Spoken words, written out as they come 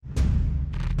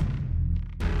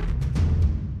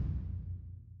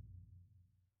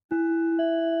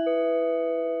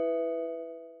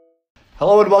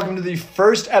Hello and welcome to the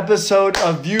first episode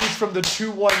of Views from the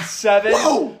 217.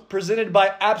 Whoa! Presented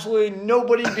by absolutely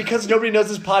nobody because nobody knows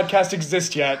this podcast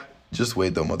exists yet. Just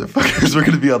wait though, motherfuckers. We're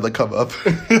going to be on the come up.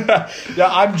 Yeah,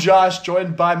 I'm Josh,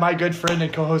 joined by my good friend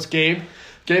and co-host Gabe.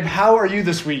 Gabe, how are you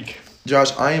this week?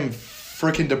 Josh, I am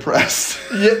freaking depressed.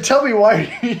 Yeah, tell me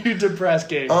why you depressed,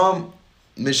 Gabe.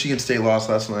 Michigan State lost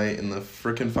last night in the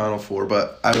freaking Final Four,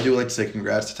 but I do like to say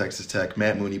congrats to Texas Tech.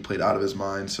 Matt Mooney played out of his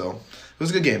mind, so it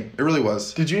was a good game. It really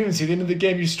was. Did you even see the end of the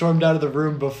game? You stormed out of the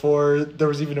room before there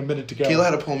was even a minute to go. Kayla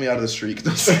had to pull me out of the streak.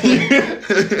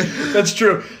 That's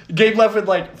true. Gabe left with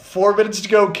like 4 minutes to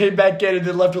go, came back in, and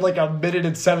then left with like a minute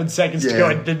and 7 seconds to go,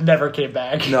 and then never came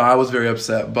back. No, I was very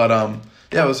upset, but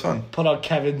yeah, it was fun. Put out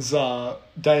Kevin's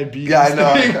diabetes. Yeah, I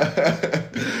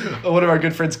know. One of our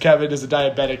good friends, Kevin, is a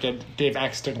diabetic, and Dave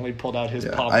accidentally pulled out his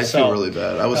pump. I feel really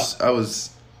bad. I was.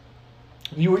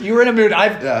 You were in a mood.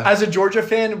 As a Georgia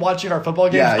fan, watching our football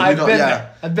games, I've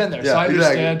been there, so I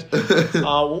understand.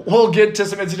 We'll get to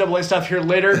some NCAA stuff here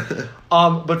later.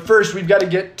 But first, we've got to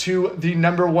get to the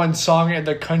number one song in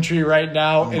the country right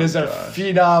now. It is a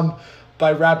phenom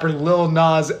by rapper Lil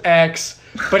Nas X,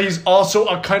 but he's also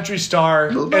a country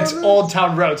star. It's Old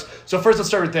Town Roads. So first, let's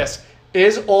start with this.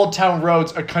 Is Old Town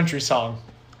Roads a country song?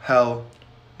 Hell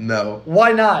no.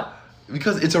 Why not?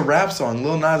 Because it's a rap song.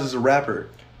 Lil Nas is a rapper.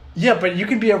 Yeah, but you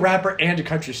can be a rapper and a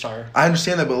country star. I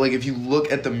understand that, but like if you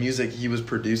look at the music he was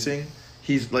producing,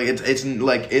 he's like it's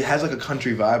like it has like a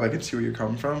country vibe. I can see where you're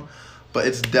coming from, but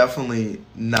it's definitely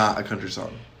not a country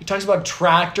song. He talks about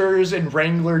tractors and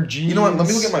Wrangler jeans. You know what? Let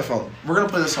me look at my phone. We're gonna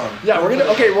play the song. Yeah, we're gonna.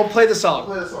 Okay, we'll play the song.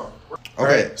 We'll play the song.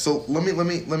 Okay, right. So let me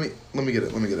get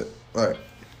it. All right,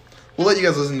 we'll let you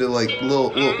guys listen to like little.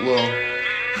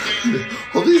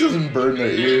 Hopefully this doesn't burn their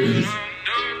ears.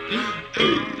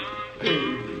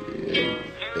 Hey.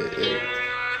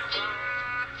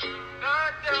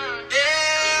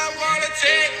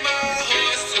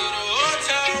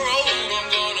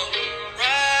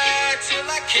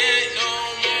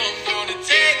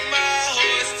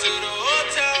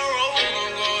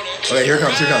 Okay, here it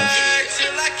comes. I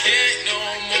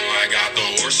got the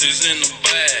horses in the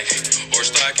back. Horse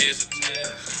stock is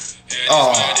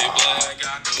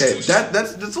okay,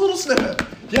 that's a little snippet.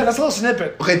 Yeah, that's a little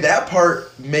snippet. Okay, that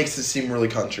part makes it seem really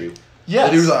country.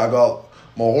 Yes. He was like, I got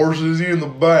my horses in the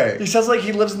back. He sounds like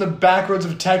he lives in the back roads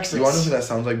of Texas. You want to know who that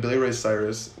sounds like? Billy Ray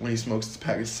Cyrus when he smokes a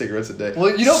pack of cigarettes a day.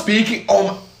 Well, you know,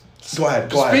 Go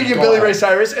ahead. Speaking of Billy Ray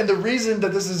Cyrus, and the reason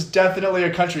that this is definitely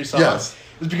a country song. Yes.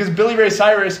 Is because Billy Ray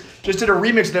Cyrus just did a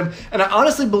remix of them, and I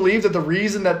honestly believe that the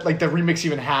reason that like the remix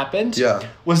even happened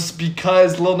was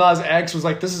because Lil Nas X was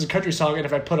like, this is a country song, and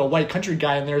if I put a white country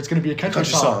guy in there, it's going to be a country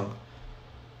song.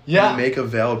 Yeah. You make a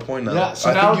valid point now. Yeah,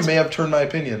 so I think you may have turned my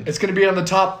opinion. It's going to be on the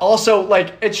top. Also,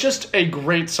 like, it's just a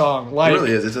great song. Like, it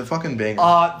really is. It's a fucking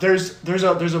banger. There's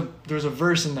a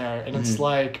verse in there, and it's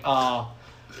like, I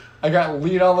got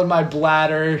lead all in my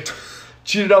bladder,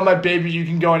 cheated on my baby, you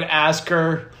can go and ask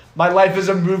her. My life is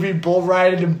a movie, bull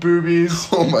riding and boobies.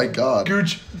 Oh my god.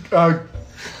 Gucci,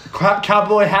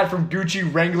 cowboy hat from Gucci,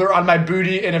 Wrangler on my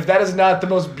booty. And if that is not the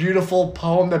most beautiful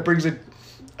poem that brings a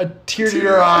tear to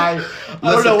your eye,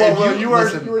 I don't know what will. You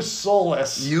are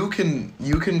soulless. You can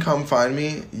come find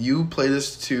me. You play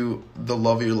this to the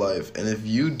love of your life, and if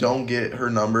you don't get her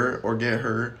number or get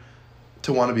her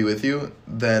to want to be with you,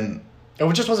 then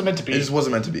it just wasn't meant to be. It just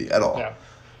wasn't meant to be at all. Yeah.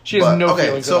 She has no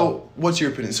feelings at all. So what's your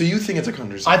opinion? So you think it's a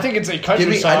country song? I think it's a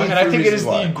country song, and I think it is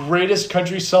the greatest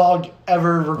country song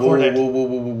ever recorded.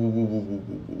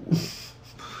 Whoa.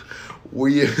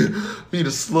 We need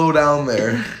to slow down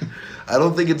there. I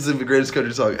don't think it's the greatest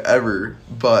country song ever,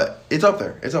 but it's up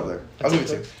there. I'll give it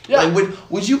to you. Yeah.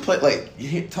 Like, would you play,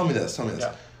 tell me this.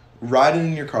 Yeah. Riding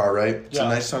in your car, right? It's a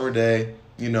nice summer day.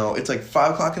 You know, it's like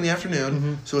 5 o'clock in the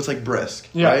afternoon, so it's like brisk,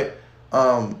 right?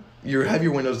 You have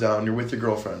your windows down, you're with your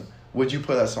girlfriend. Would you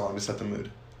play that song to set the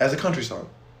mood? As a country song?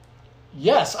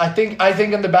 Yes, I think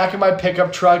in the back of my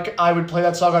pickup truck, I would play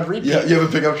that song on repeat. Yeah, you have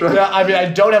a pickup truck? Yeah, I mean, I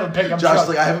don't have a pickup truck. Josh's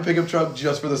like, I have a pickup truck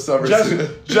just for the summer.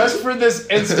 Just for this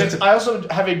instance. I also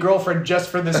have a girlfriend just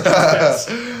for this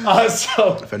instance.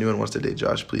 So if anyone wants to date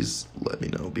Josh, please let me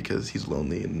know because he's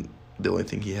lonely and the only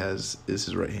thing he has is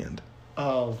his right hand.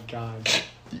 Oh, God.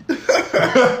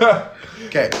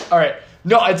 Okay. All right.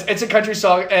 No, it's a country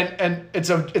song, and it's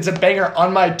a banger.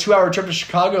 On my 2-hour trip to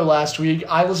Chicago last week,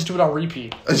 I listened to it on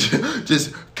repeat.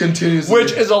 Just continuously.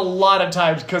 Which is a lot of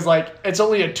times, because, like, it's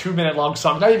only a 2-minute long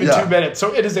song. Not even 2 minutes.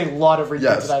 So it is a lot of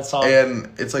repeats of that song. And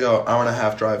it's like an hour and a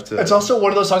half drive to... It's also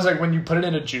one of those songs, like, when you put it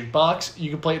in a jukebox, you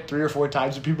can play it 3 or 4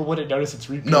 times, and people wouldn't notice it's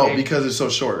repeating. No, because it's so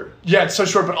short. Yeah, it's so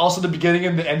short, but also the beginning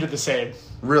and the end are the same.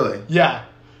 Really? Yeah.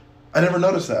 I never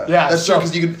noticed that. Yeah, that's true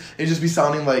because it'd just be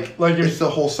sounding like it's the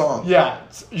whole song. Yeah,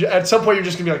 at some point you're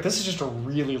just gonna be like, this is just a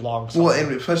really long song. Well,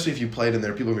 and especially if you played in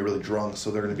there, people are gonna be really drunk,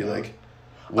 so they're gonna be like,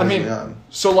 "What is going on?"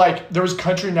 So like there was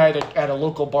country night at a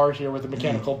local bar here with a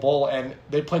mechanical bull, and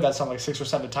they played that song like 6 or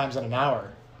 7 times in an hour.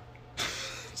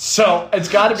 So it's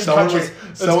got to be country.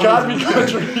 It's got to be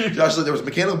country. Josh said there was a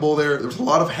mechanical bull there. There was a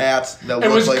lot of hats that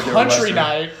looked like they were Western. Country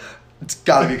night. It's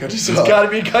got to be a country song. It's got to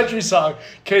be a country song.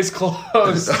 Case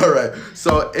closed. All right.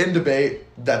 So in debate,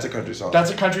 that's a country song. That's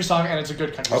a country song, and it's a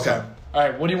good country song. All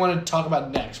right. What do you want to talk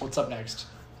about next? What's up next?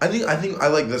 I think I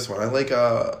like this one. I like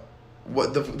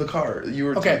what the car you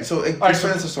were. Okay. So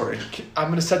explain the story. I'm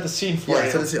gonna set the scene for you.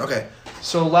 Yeah, set the scene. Okay.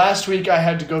 So last week I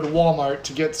had to go to Walmart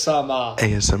to get some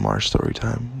ASMR story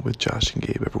time with Josh and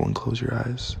Gabe. Everyone, close your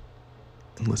eyes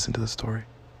and listen to the story.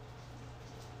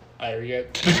 There we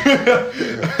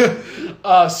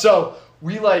go. So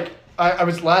we I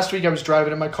was last week. I was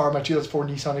driving in my car, my 2004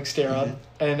 Nissan Xterra,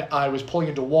 and I was pulling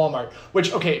into Walmart.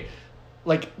 Which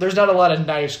there's not a lot of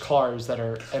nice cars that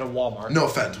are at a Walmart. No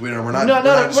offense, we're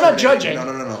not judging.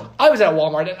 No. I was at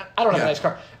Walmart and I don't have a nice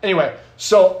car. Anyway,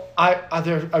 so I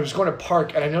was going to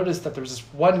park and I noticed that there was this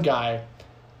one guy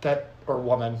or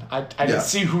woman. I didn't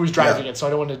see who was driving it, so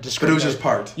I don't want to discriminate. But it was just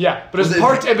parked. Yeah, but it was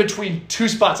parked in between 2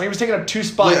 spots. Like it was taking up 2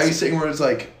 spots. Wait, are you saying where it's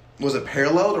was it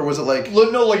parallel or was it like?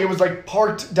 No, it was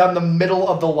parked down the middle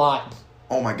of the lot.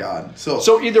 Oh my god!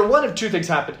 So either one of two things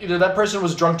happened. Either that person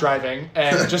was drunk driving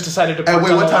and just decided to. And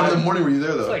wait, what time in the morning were you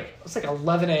there though? It's like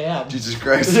 11 a.m. Jesus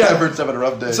Christ! Yeah, Everett's having a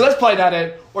rough day. So that's probably not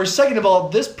it. Or second of all,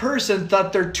 this person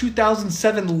thought their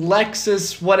 2007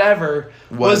 Lexus whatever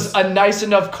was a nice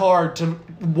enough car to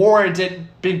warrant it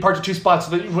being parked in 2 spots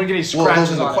so that you wouldn't get any scratches. Well,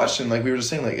 those are the question. Like we were just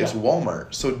saying, it's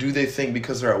Walmart. So do they think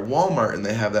because they're at Walmart and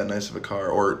they have that nice of a car,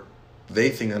 or they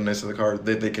think that nice of a car,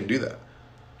 they can do that?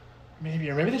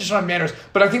 Maybe they just don't have manners.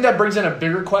 But I think that brings in a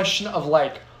bigger question of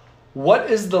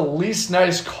what is the least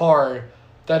nice car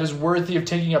that is worthy of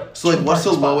taking up? So what's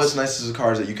the lowest nicest of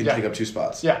cars that you can take up 2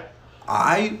 spots? Yeah,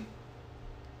 I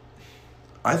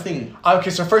think.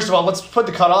 Okay, so first of all, let's put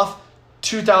the cutoff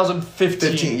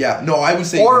 2015. 15, yeah. No, I would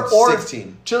say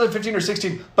 16. 2015 or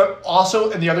 16, but also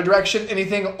in the other direction,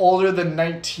 anything older than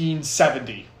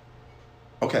 1970.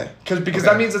 Okay. Because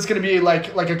that means it's going to be like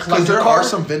a collector car. Because there are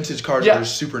some vintage cars that are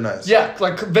super nice. Yeah,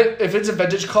 if it's a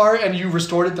vintage car and you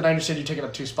restored it, then I understand you taking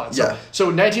up 2 spots. So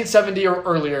 1970 or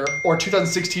earlier, or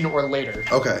 2016 or later.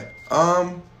 Okay.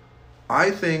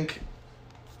 I think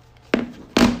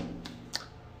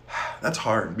that's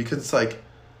hard because it's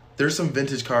there's some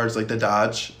vintage cars like the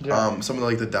Dodge. Yeah. Some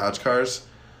of the Dodge cars.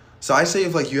 So I say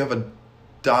if you have a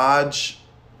Dodge,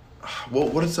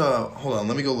 what is hold on,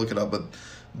 let me go look it up, but.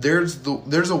 There's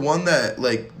a one that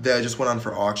that just went on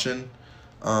for auction.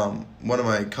 One of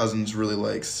my cousins really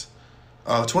likes.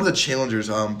 It's one of the Challengers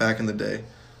back in the day.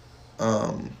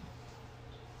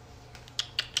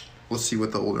 Let's see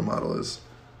what the older model is.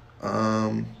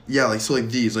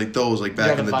 These those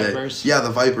back in the Vipers. Day. Yeah,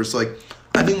 the Vipers. So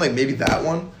I think maybe that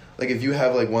one. If you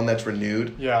have one that's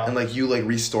renewed. Yeah. And you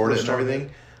restored it and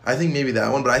everything. I think maybe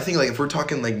that one. But I think if we're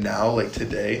talking now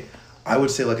today, I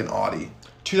would say an Audi.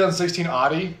 2016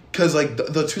 Audi? Because, the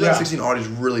 2016 Audi is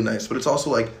really nice, but it's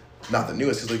also, not the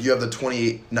newest, because, you have the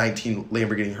 2019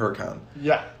 Lamborghini Huracan.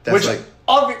 Yeah. That's,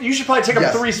 you should probably take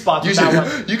up 3 spots with that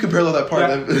one. You can parallel that part.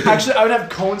 Yeah. Actually, I would have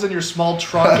cones in your small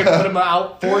trunk and put them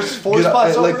out 4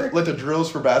 spots over. Like the drills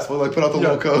for basketball, put out the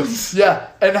little cones. Yeah,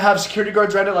 and have security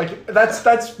guards around it.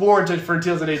 That's warranted for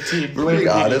 2018. To be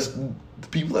honest, the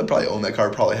people that probably own that car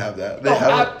probably have that.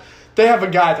 They have a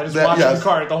guy that is watching the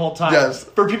car the whole time. Yes.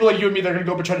 For people like you and me, they're going to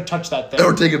go up and try to touch that thing.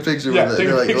 Or take a picture with it.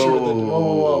 They're like,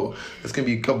 whoa. It's going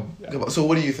to be... So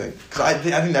what do you think? Because I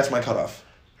think that's my cutoff.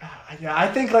 Yeah, I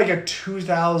think a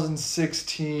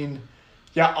 2016...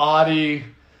 Yeah, Audi,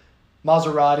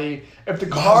 Maserati. If the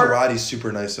car... Maserati's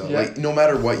super nice though. Yeah. No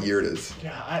matter what year it is.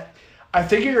 Yeah, I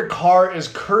think your car is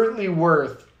currently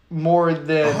worth more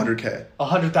than... $100K.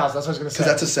 $100,000, that's what I was going to say. Because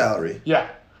that's a salary. Yeah.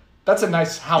 That's a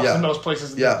nice house in most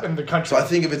places in the country. So I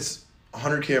think if it's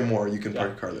 $100K or more, you can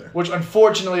park a car there. Which,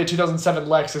 unfortunately, a 2007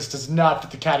 Lexus does not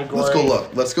fit the category. Let's go look.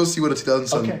 Let's go see what a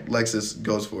 2007 Lexus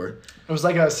goes for. It was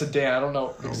like a sedan. I don't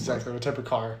know exactly what type of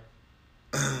car.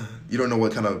 You don't know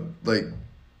what kind of,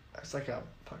 It's like a...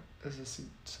 Is this a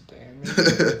sedan,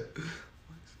 maybe?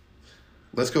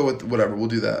 Let's go with whatever. We'll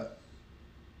do that.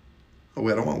 Oh,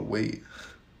 wait. I don't want weight.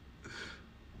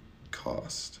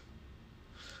 Cost.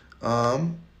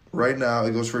 Right now,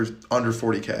 it goes for under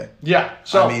 $40K. Yeah,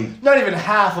 so not even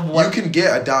half of what... You can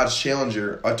get a Dodge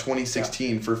Challenger, a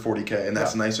 2016, for $40K, and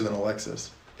that's nicer than a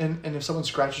Lexus. And if someone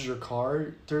scratches your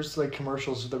car, there's like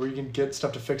commercials where you can get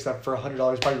stuff to fix that for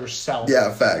 $100 by yourself.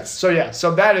 Yeah, facts.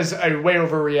 So that is a way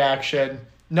overreaction.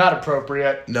 Not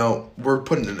appropriate. No, we're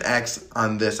putting an X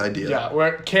on this idea. Yeah,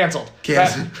 we're canceled.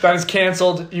 That is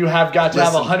canceled. You have got to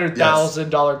have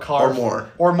 $100,000 car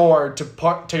or more to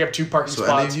take up 2 parking spots.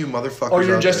 So any of you motherfuckers, or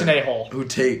you're just an a-hole who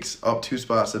takes up 2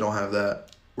 spots that don't have that,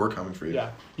 we're coming for you.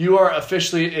 Yeah, you are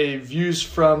officially a views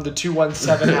from the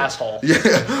 217 asshole.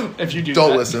 Yeah, if you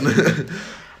don't listen.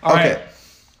 All right.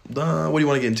 What do you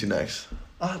want to get into next?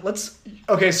 So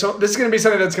this is going to be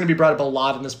something that's going to be brought up a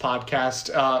lot in this podcast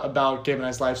about Gabe and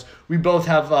I's lives. We both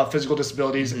have physical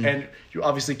disabilities, and you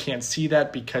obviously can't see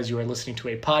that because you are listening to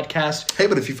a podcast. Hey,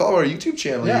 but if you follow our YouTube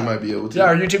channel, you might be able to. Yeah,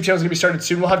 our YouTube channel is going to be started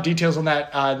soon. We'll have details on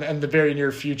that in the very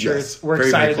near future. Yes, we're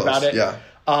excited about it. Yeah.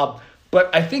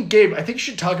 But I think, Gabe, you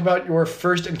should talk about your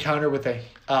first encounter with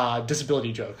a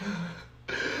disability joke.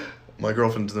 My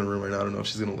girlfriend's in the room right now. I don't know if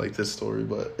she's going to like this story,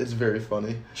 but it's very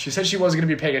funny. She said she wasn't going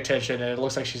to be paying attention, and it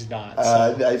looks like she's not.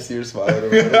 So. I see her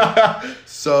smiling.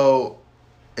 So,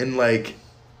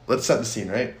 let's set the scene,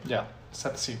 right? Yeah,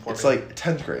 set the scene for me. It's like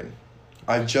 10th grade.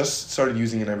 I've just started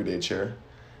using an everyday chair.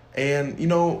 And,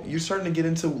 you're starting to get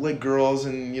into, girls,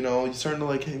 and, you're starting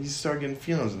to, you start getting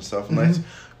feelings and stuff. And,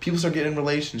 people start getting in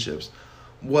relationships.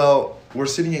 Well, we're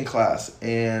sitting in class,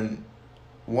 and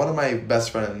one of my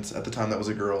best friends at the time that was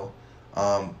a girl,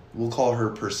 we'll call her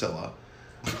Priscilla.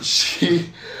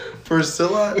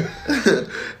 Priscilla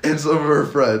and some of her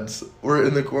friends were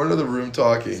in the corner of the room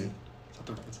talking.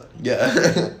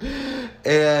 Yeah.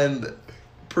 And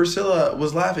Priscilla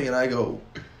was laughing, and I go,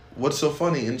 "What's so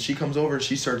funny?" And she comes over, and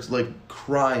she starts,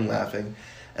 crying laughing.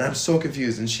 And I'm so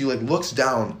confused, and she, looks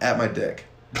down at my dick.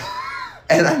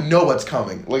 And I know what's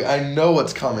coming.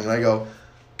 And I go,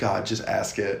 "God, just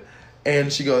ask it."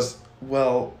 And she goes,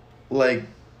 "Well,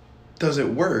 does it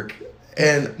work?"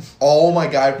 And all my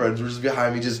guy friends were just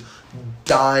behind me, just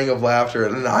dying of laughter.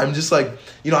 And I'm just I'm in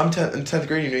 10th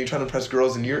grade, you're trying to impress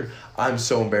girls, and I'm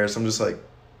so embarrassed. I'm just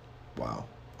wow,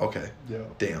 okay,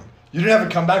 damn. You didn't have a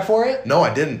comeback for it? No,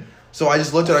 I didn't. So I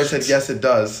just looked at her, I said, "Yes, it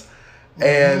does."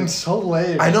 And so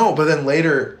lame. I know, but then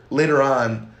later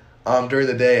on, during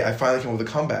the day, I finally came up with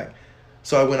a comeback.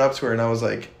 So I went up to her, and I was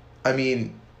like,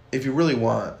 if you really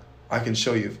want, I can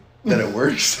show you that it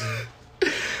works.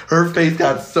 Her face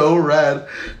got so red,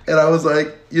 and I was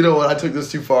like, you know what, I took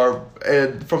this too far,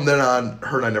 and from then on,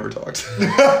 her and I never talked.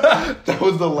 That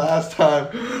was the last time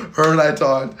her and I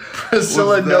talked.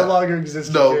 Priscilla no longer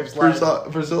exists. No,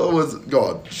 Priscilla was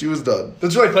gone. She was done.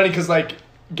 That's really funny, because,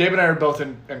 Gabe and I are both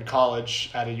in college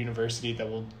at a university that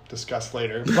we'll discuss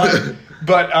later,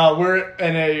 but we're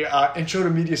in a intro to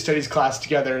media studies class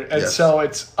together, and so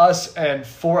it's us and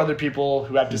 4 other people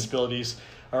who have disabilities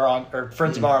or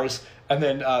friends of ours, and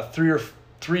then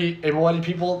 3 able-bodied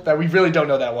people that we really don't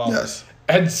know that well. Yes.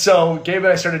 And so Gabe and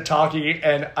I started talking,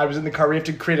 and I was in the car. We have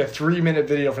to create a 3-minute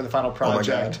video for the final project.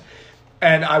 Oh my God.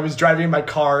 And I was driving in my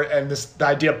car, and the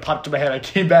idea popped in my head. I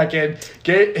came back in.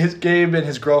 Gabe and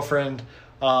his girlfriend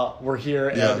were here,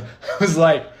 and I was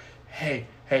like, hey,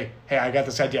 I got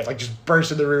this idea. Just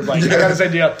burst in the room, I got this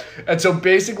idea. And so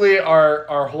basically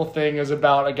our whole thing is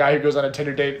about a guy who goes on a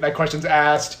Tinder date. That question's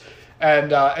asked,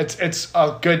 and it's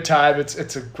a good time.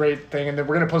 It's a great thing. And then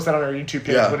we're going to post that on our YouTube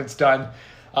page when it's done.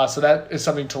 So that is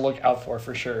something to look out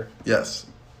for sure. Yes.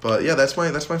 But yeah, that's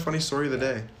my funny story of the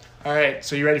day. All right,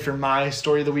 so you ready for my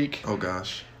story of the week? Oh,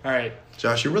 gosh. All right.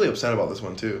 Josh, you're really upset about this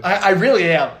one, too. I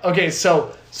really am. Okay,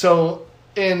 so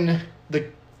in the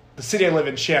city I live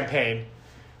in, Champaign,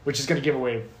 which is going to give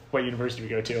away what university we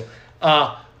go to,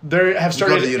 they have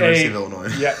started go to the University of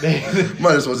Illinois. Yeah.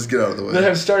 Might as well just get out of the way. They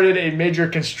have started a major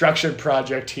construction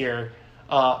project here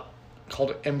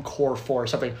called MCOR 4 or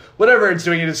something. Whatever it's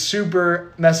doing, it is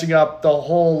super messing up the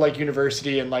whole,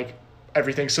 university and,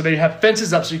 everything. So they have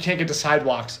fences up so you can't get to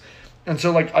sidewalks. And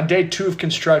so, on day 2 of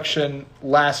construction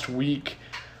last week,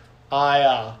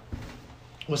 I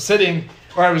was sitting,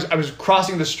 or I was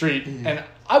crossing the street, and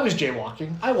I was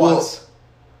jaywalking. Well,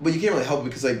 but you can't really help it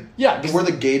because, where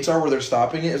the gates are, where they're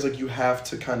stopping it, is, you have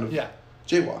to kind of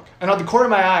jaywalk. And on the corner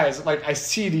of my eyes, I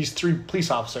see these 3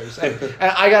 police officers. And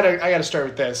I gotta start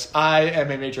with this. I am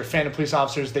a major fan of police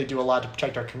officers. They do a lot to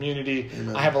protect our community.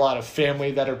 Amen. I have a lot of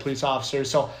family that are police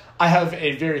officers. So I have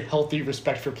a very healthy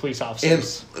respect for police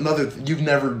officers. And another, you've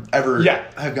never, ever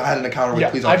have had an encounter with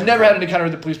police officers? I've never had an encounter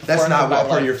with the police before. That's not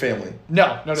part of your family?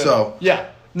 No. So. Yeah.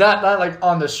 Not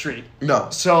on the street. No.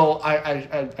 So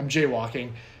I'm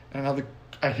jaywalking, and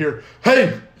I hear,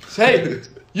 hey,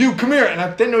 you, come here. And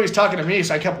I didn't know he was talking to me,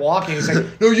 so I kept walking. He's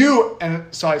like, no, you. And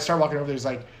so I start walking over there. He's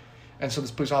like, and so this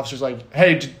police officer's like,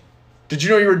 hey, did you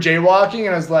know you were jaywalking?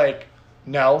 And I was like,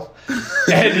 no.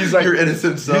 And he's like, you're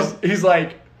innocent, so. He's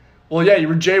like, well, yeah, you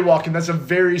were jaywalking. That's a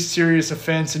very serious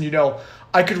offense. And,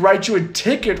 I could write you a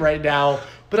ticket right now,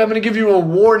 but I'm going to give you a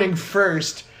warning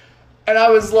first. And I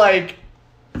was like,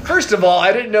 first of all,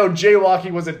 I didn't know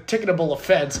jaywalking was a ticketable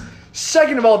offense.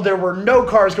 Second of all, there were no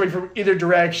cars coming from either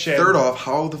direction. Third off,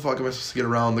 how the fuck am I supposed to get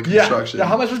around the construction? Yeah,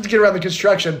 how am I supposed to get around the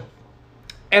construction?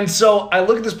 And so I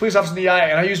look at this police officer in the eye,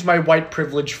 and I use my white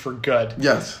privilege for good.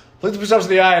 Yes. I looked at the police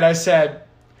officer in the eye, and I said,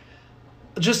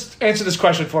 just answer this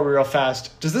question for me real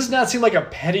fast. Does this not seem like a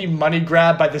petty money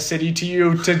grab by the city to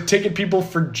you to ticket people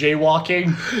for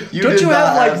jaywalking? Don't you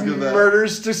have,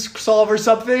 murders to solve or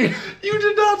something? You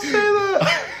did not say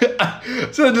that.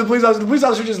 So the police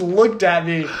officer just looked at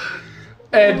me,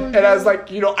 and I was like,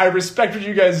 I respect what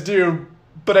you guys do,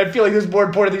 but I feel like there's more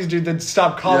important things to do than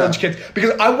stop college kids.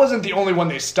 Because I wasn't the only one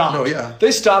they stopped. No, yeah.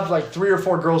 They stopped 3 or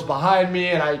 4 girls behind me,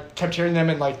 and I kept hearing them,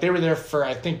 and they were there for,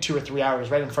 I think, 2 or 3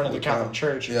 hours right in front of the Catholic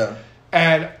Church. Yeah.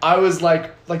 And I was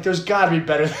like, there's got to be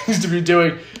better things to be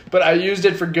doing. But I used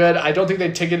it for good. I don't think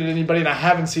they ticketed anybody, and I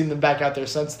haven't seen them back out there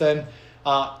since then.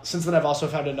 I've also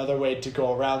found another way to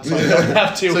go around, so I don't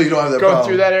have to so you don't have that go problem.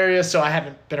 through that area. So I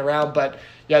haven't been around, but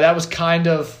yeah, that was kind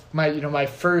of my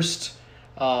first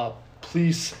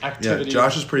police activity. Yeah,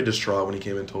 Josh was pretty distraught when he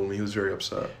came and told me. He was very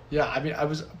upset. Yeah, I mean, I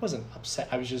wasn't upset.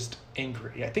 I was just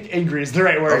angry. I think angry is the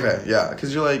right word. Okay, yeah,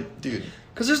 because you're like, dude.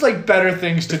 Because there's better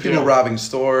things to do. People robbing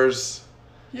stores.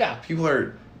 Yeah, people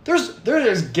are.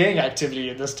 There's gang activity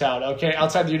in this town, okay?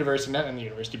 Outside the university, not in the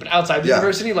university, but outside the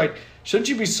university, shouldn't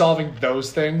you be solving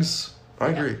those things? I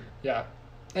agree. Yeah.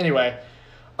 Anyway,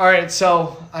 all right,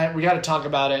 so we got to talk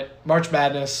about it. March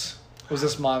Madness was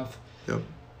this month. Yep.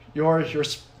 Your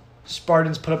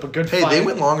Spartans put up a good fight. Hey, they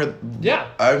went longer. Yeah.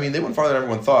 I mean, they went farther than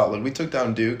everyone thought. We took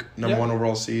down Duke, number 1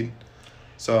 overall seed.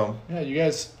 So. Yeah, you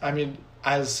guys, I mean,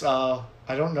 as, I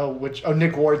don't know which,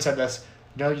 Nick Ward said this.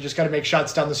 You just got to make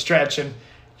shots down the stretch, and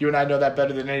you and I know that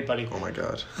better than anybody. Oh, my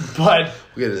God. But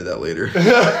we'll get into that later.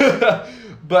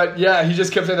 But, yeah, he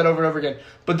just kept saying that over and over again.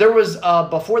 But there was,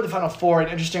 before the Final Four, an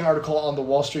interesting article on the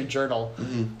Wall Street Journal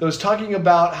that was talking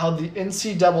about how the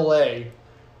NCAA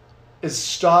is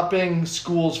stopping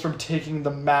schools from taking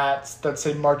the mats that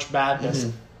say March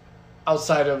Madness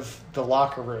outside of the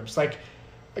locker rooms. And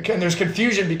there's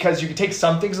confusion because you can take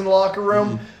some things in the locker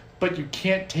room, but you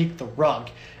can't take the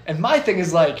rug. And my thing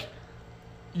is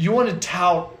you want to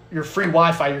tout your free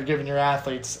Wi-Fi you're giving your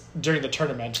athletes during the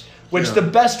tournament, which the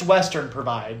Best Western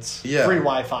provides free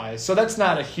Wi-Fi. So that's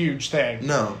not a huge thing.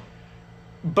 No.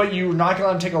 But you're not going to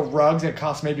let them take a rug that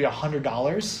costs maybe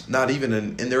 $100? Not even.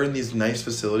 And they're in these nice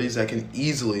facilities that can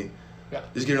easily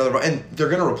just get another rug. And they're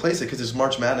going to replace it because it's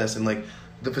March Madness. And,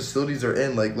 the facilities they're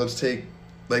in, let's take,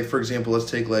 for example, the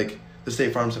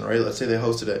State Farm Center, right? Let's say they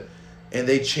hosted it. And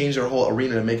they changed their whole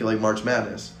arena to make it like March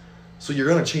Madness. So you're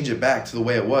going to change it back to the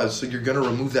way it was. So you're going to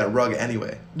remove that rug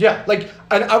anyway. Yeah.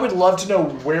 And I would love to know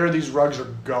where these rugs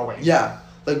are going. Yeah.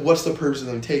 What's the purpose of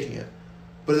them taking it?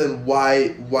 But then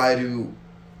why do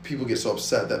people get so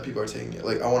upset that people are taking it?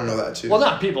 I want to know that too. Well,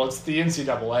 not people. It's the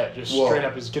NCAA. Just straight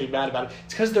up is getting mad about it.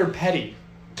 It's because they're petty.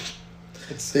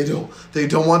 They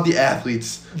don't want the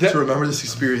athletes to remember this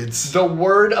experience. The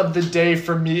word of the day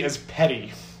for me is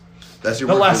petty. That's your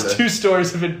the word last 2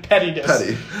 stories have been pettiness.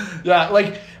 Petty. Yeah,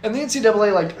 and the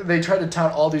NCAA, they try to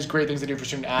tout all these great things they do for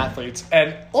student athletes,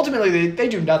 and ultimately they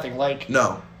do nothing.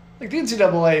 No. The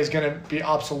NCAA is going to be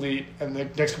obsolete in the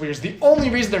next couple years. The only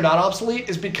reason they're not obsolete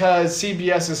is because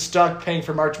CBS is stuck paying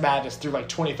for March Madness through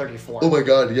 2034. Oh my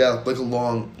God, yeah, a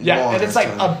long and it's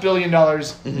time. $1 billion,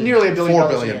 nearly $1 billion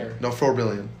a year. No, $4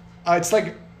 billion. It's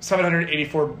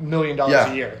 $784 million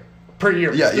a year. Per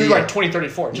year. Yeah, through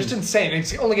 2034. Just insane.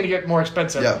 It's only going to get more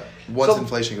expensive. Yeah, once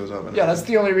inflation goes up. Yeah, that's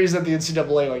the only reason that the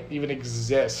NCAA even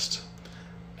exists.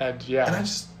 And And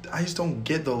I just don't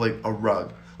get though a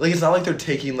rug. It's not like they're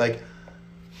taking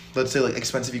let's say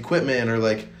expensive equipment or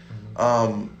I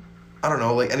don't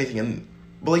know anything.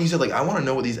 But you said I want to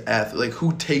know what these athletes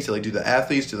who takes it. Do the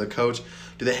athletes, do the coach,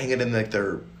 do they hang it in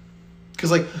their?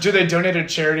 Because do they donate to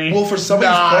charity? Well, for some of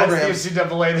these programs, it's the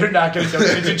NCAA. They're not going to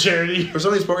donate it to charity. For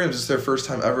some of these programs, it's their first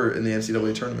time ever in the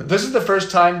NCAA tournament. This is the first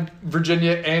time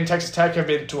Virginia and Texas Tech have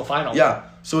made it to a final. Yeah,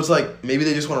 so it's maybe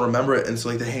they just want to remember it, and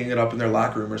so they hang it up in their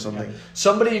locker room or something. Yeah.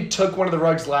 Somebody took one of the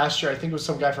rugs last year. I think it was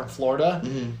some guy from Florida,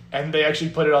 and they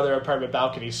actually put it on their apartment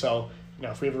balcony. So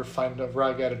if we ever find a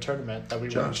rug at a tournament that we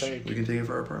want to take, we can take it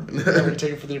for our apartment. Yeah, we can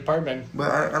take it for the apartment. But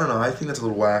I don't know. I think that's a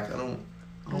little whack. I don't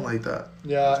like that.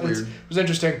 Yeah, it was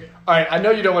interesting. All right, I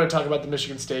know you don't want to talk about the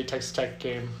Michigan State-Texas Tech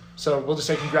game, so we'll just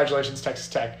say congratulations, Texas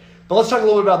Tech. But let's talk a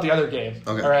little bit about the other game.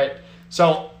 Okay. All right.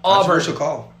 So, Auburn. Controversial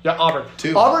call. Yeah, Auburn.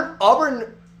 2.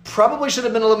 Auburn probably should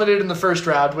have been eliminated in the first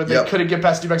round when they couldn't get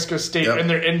past New Mexico State, and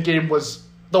their end game was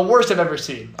the worst I've ever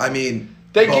seen. I mean,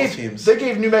 They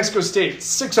gave New Mexico State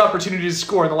 6 opportunities to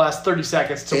score in the last 30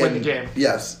 seconds to win the game.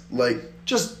 Yes,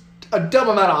 just a dumb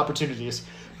amount of opportunities.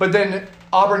 But then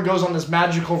Auburn goes on this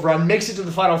magical run, makes it to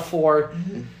the Final Four,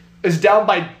 is down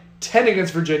by 10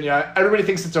 against Virginia. Everybody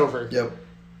thinks it's over. Yep.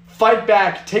 Fight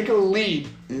back, take a lead.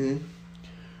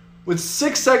 With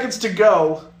 6 seconds to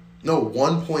go. No,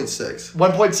 1.6.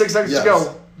 1.6 seconds to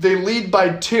go. They lead by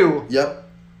 2. Yep.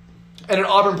 And an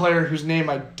Auburn player whose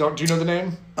name do you know the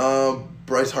name?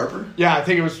 Bryce Harper? Yeah, I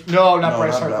think it was, not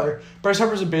Bryce Harper. That. Bryce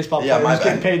Harper's a baseball player. He's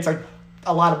getting paid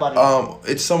a lot of money.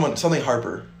 It's something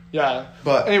Harper. Yeah.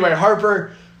 But anyway,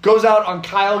 Harper goes out on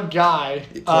Kyle Guy,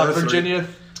 Virginia,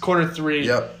 quarter 3.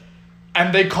 Yep.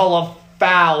 And they call a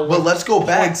foul. But let's go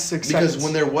back because seconds.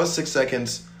 When there was 6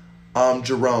 seconds,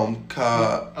 Jerome.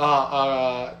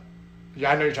 Yeah,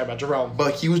 I know you're talking about Jerome.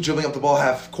 But he was dribbling up the ball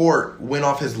half court, went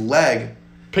off his leg.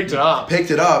 Picked it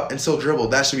up, and still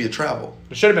dribbled. That should be a travel.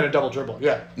 It should have been a double dribble,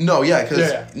 yeah. No, yeah,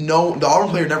 because the Auburn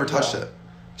player never touched it.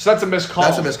 So that's a missed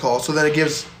call. So then it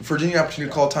gives Virginia an opportunity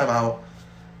to call timeout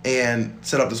and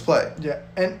set up this play. Yeah,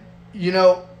 and,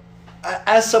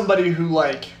 as somebody who,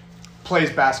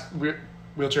 plays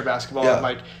wheelchair basketball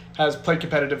and, has played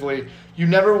competitively, you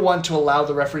never want to allow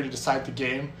the referee to decide the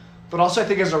game. But also I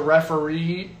think as a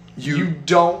referee, you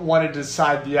don't want to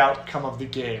decide the outcome of the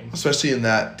game. Especially in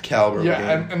that caliber of a game.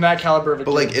 Yeah, and that caliber of a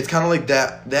game. But, it's kind of like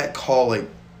that call, one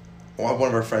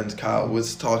of our friends, Kyle,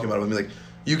 was talking about it with me,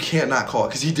 you can't not call it,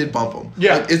 because he did bump him.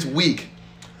 Yeah. It's weak.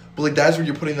 But, that's where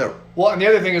you're putting that... Well, and the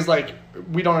other thing is,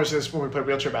 we don't understand this when we play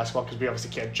wheelchair basketball, because we obviously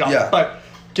can't jump. Yeah. But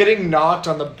getting knocked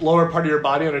on the lower part of your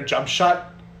body on a jump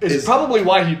shot is probably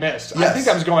why he missed. Yes. I think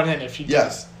that was going in if he did.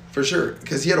 Yes. For sure,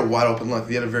 because he had a wide open look.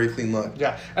 He had a very clean look.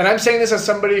 Yeah, and I'm saying this as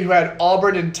somebody who had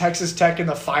Auburn and Texas Tech in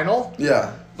the final.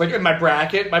 Yeah. In my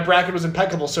bracket was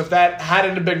impeccable. So if that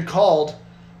hadn't been called,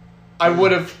 I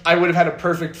would have had a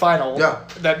perfect final. Yeah.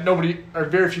 That nobody or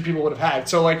very few people would have had.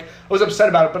 So I was upset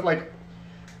about it, but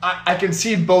I can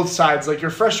see both sides. You're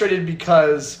frustrated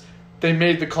because they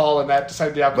made the call and that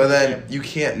decided the outcome. But then you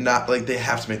can't not they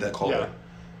have to make that call. Yeah.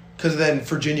 Because then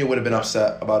Virginia would have been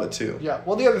upset about it too. Yeah.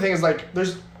 Well, the other thing is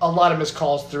there's a lot of missed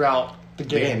calls throughout the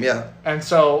game. Yeah. And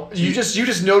so you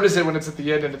just notice it when it's at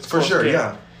the end and it's for sure. Game.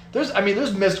 Yeah.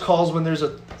 There's missed calls when there's a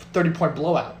 30-point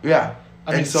blowout. Yeah.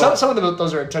 I mean, some of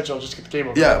those are intentional just to get the game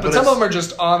over. Yeah. But some of them are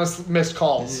just honest missed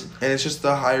calls. And it's just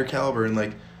the higher caliber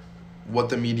and what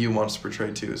the media wants to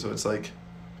portray too. So it's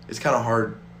it's kind of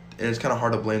hard, and it's kind of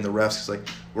hard to blame the refs because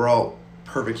we're all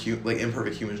imperfect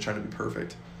humans trying to be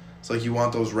perfect. So you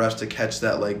want those refs to catch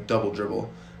that double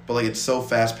dribble, but it's so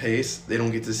fast paced they don't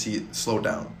get to see it slow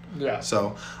down. Yeah.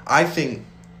 So I think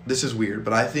this is weird,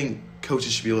 but I think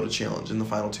coaches should be able to challenge in the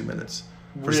final 2 minutes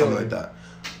for something like that,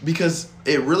 because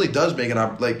it really does make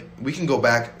we can go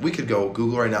back, we could go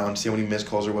Google right now and see how many missed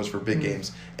calls there was for big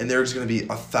games, and there's going to be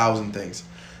 1,000 things.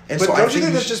 And but so don't you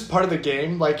think that's just part of the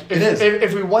game? It is.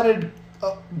 If we wanted.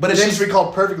 But it's games to be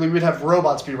called perfectly, we'd have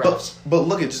robots be refs. But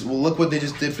look what they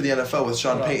just did for the NFL with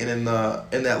Sean Payton in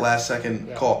that last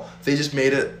second call. They just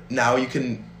made it. Now you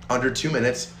can under 2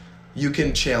 minutes, you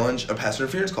can challenge a pass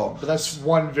interference call. But that's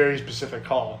one very specific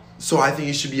call. So I think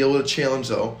you should be able to challenge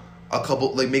though a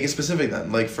couple, make it specific then,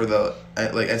 for the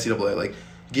NCAA,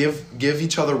 give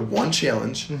each other one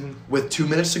challenge with 2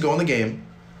 minutes to go in the game,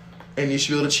 and you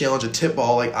should be able to challenge a tip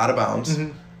ball out of bounds,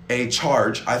 a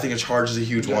charge. I think a charge is a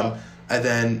huge one. And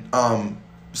then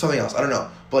something else. I don't know.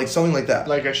 But something like that.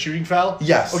 Like a shooting foul?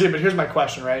 Yes. Okay, but here's my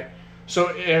question, right?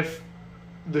 So if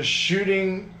the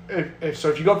shooting... If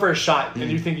you go for a shot and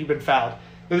you think you've been fouled,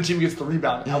 the other team gets the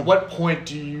rebound, at what point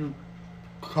do you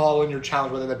call in your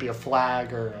challenge, whether that be a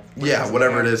flag or...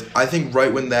 whatever it is. I think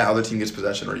right when that other team gets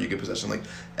possession or you get possession, it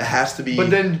has to be... But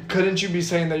then couldn't you be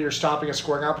saying that you're stopping a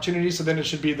scoring opportunity, so then it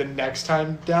should be the next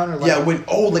time down? Or kind of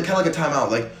like a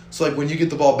timeout. So when you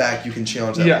get the ball back, you can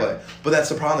challenge that play. But that's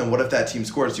the problem. What if that team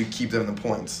scores? You keep them in the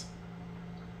points.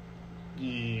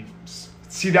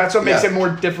 See, that's what makes it more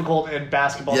difficult in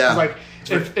basketball. Yeah.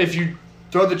 If you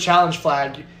throw the challenge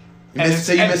flag... You miss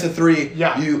a three,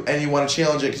 you want to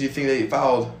challenge it because you think they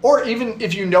fouled. Or even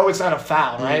if you know it's not a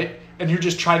foul, right? And you're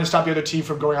just trying to stop the other team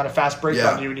from going on a fast break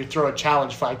on you and you throw a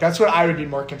challenge flag. That's what I would be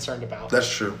more concerned about. That's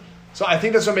true. So I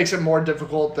think that's what makes it more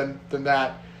difficult than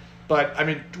that. But,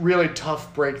 really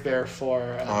tough break there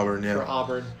for Auburn. For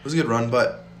Auburn. It was a good run,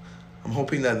 but I'm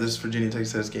hoping that this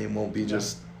Virginia-Texas game won't be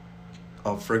just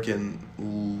a freaking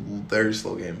very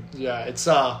slow game. Yeah, it's...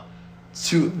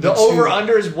 The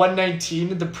over-under is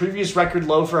 119. The previous record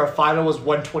low for a final was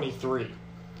 123.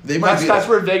 That's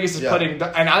where Vegas is putting,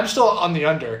 and I'm still on the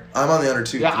under. I'm on the under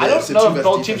too. Yeah, I don't know if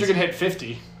both teams are going to hit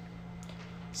 50.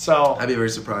 So I'd be very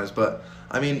surprised, but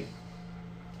I mean,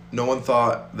 no one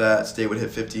thought that State would hit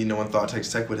 50. No one thought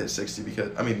Texas Tech would hit 60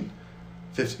 because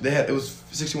 50. It was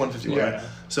 61-51. Yeah. Right?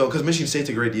 So because Michigan State's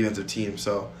a great defensive team,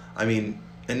 so I mean,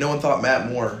 and no one thought Matt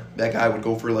Moore, that guy, would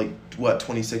go for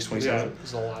 26, 27.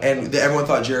 Yeah, and everyone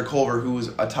thought Jared Culver, who was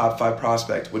a top 5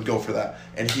 prospect, would go for that,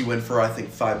 and he went for I think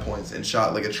 5 points and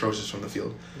shot atrocious from the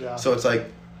field. Yeah. So it's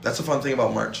that's the fun thing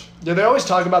about March. Yeah, they always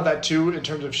talk about that too in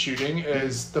terms of shooting.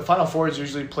 Is the Final Four is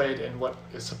usually played in what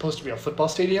is supposed to be a football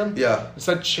stadium. Yeah.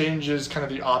 So that changes kind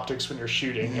of the optics when you're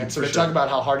shooting, and so they talk about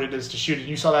how hard it is to shoot. And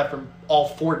you saw that from all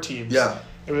 4 teams. Yeah.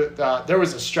 It was, there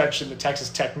was a stretch in the Texas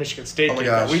Tech Michigan State game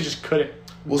that we just couldn't.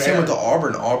 Well, same with the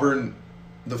Auburn. Auburn,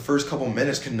 the first couple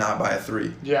minutes could not buy a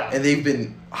 3. Yeah. And they've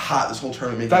been hot this whole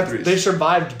tournament making threes. They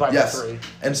survived by the 3.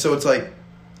 And so it's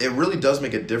it really does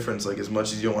make a difference. As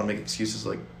much as you don't want to make excuses,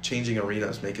 changing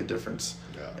arenas make a difference.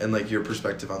 Yeah. And your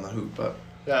perspective on the hoop. But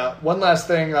yeah, one last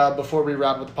thing before we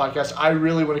wrap up the podcast, I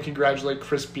really want to congratulate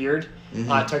Chris Beard,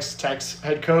 Texas Tech's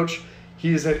head coach.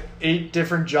 He's had 8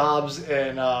 different jobs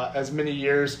in as many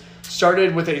years.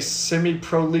 Started with a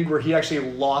semi-pro league where he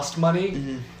actually lost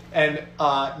money, and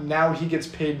now he gets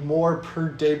paid more per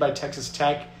day by Texas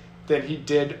Tech than he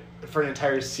did for an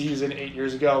entire season 8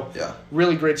 years ago. Yeah.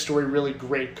 Really great story, really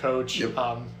great coach. Yep.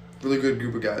 Really good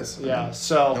group of guys. Yeah,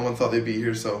 so no one thought they'd be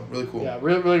here, so really cool. Yeah,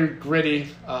 really, really gritty.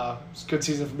 It's a good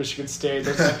season for Michigan State.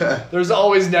 There's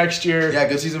always next year. Yeah,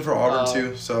 good season for Auburn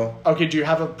too. So okay, do you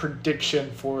have a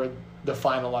prediction for the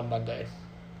final on Monday?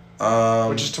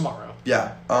 Which is tomorrow.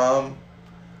 Yeah. I'm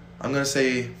gonna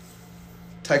say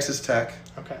Texas Tech.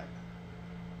 Okay.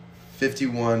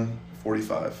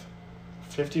 51-45.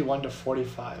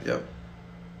 51-45. Yep.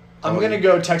 I'm going to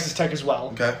go Texas Tech as well.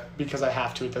 Okay. Because I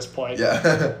have to at this point.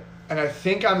 Yeah. And I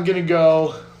think I'm going to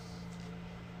go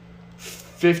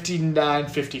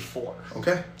 59-54.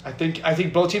 Okay. I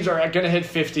think both teams are going to hit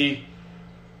 50,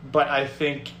 but I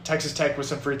think Texas Tech with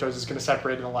some free throws is going to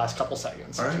separate in the last couple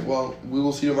seconds. All right. Well, we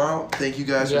will see you tomorrow. Thank you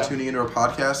guys for tuning into our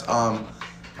podcast.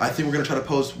 I think we're going to try to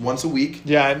post once a week.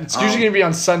 Yeah, it's usually going to be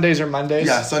on Sundays or Mondays.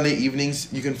 Yeah, Sunday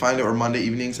evenings. You can find it, or Monday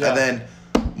evenings. Yeah. And then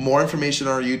more information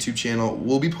on our YouTube channel.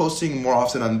 We'll be posting more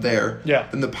often on there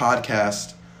than the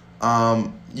podcast.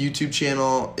 YouTube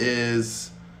channel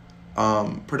is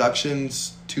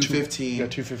Productions 215.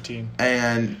 215.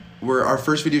 And our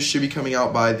first video should be coming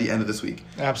out by the end of this week.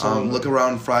 Absolutely. Look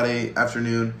around Friday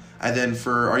afternoon. And then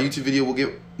for our YouTube video,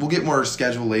 we'll get more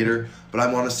schedule later. But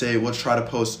I want to say let's try to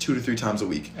post 2 to 3 times a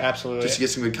week. Absolutely. Just to get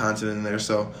some good content in there.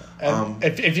 So,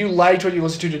 if you liked what you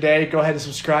listened to today, go ahead and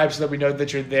subscribe so that we know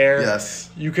that you're there. Yes.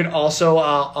 You can also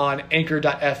on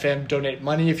Anchor.fm donate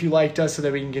money if you liked us so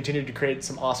that we can continue to create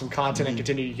some awesome content and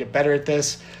continue to get better at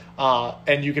this.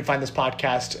 And you can find this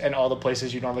podcast in all the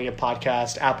places you normally get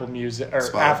podcasts: Apple Music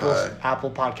or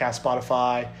Apple Podcast,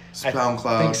 Spotify, SoundCloud.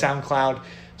 I think SoundCloud.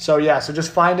 So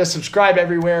just find us, subscribe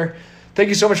everywhere. Thank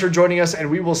you so much for joining us,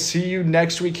 and we will see you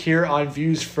next week here on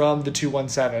Views from the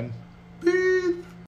 217.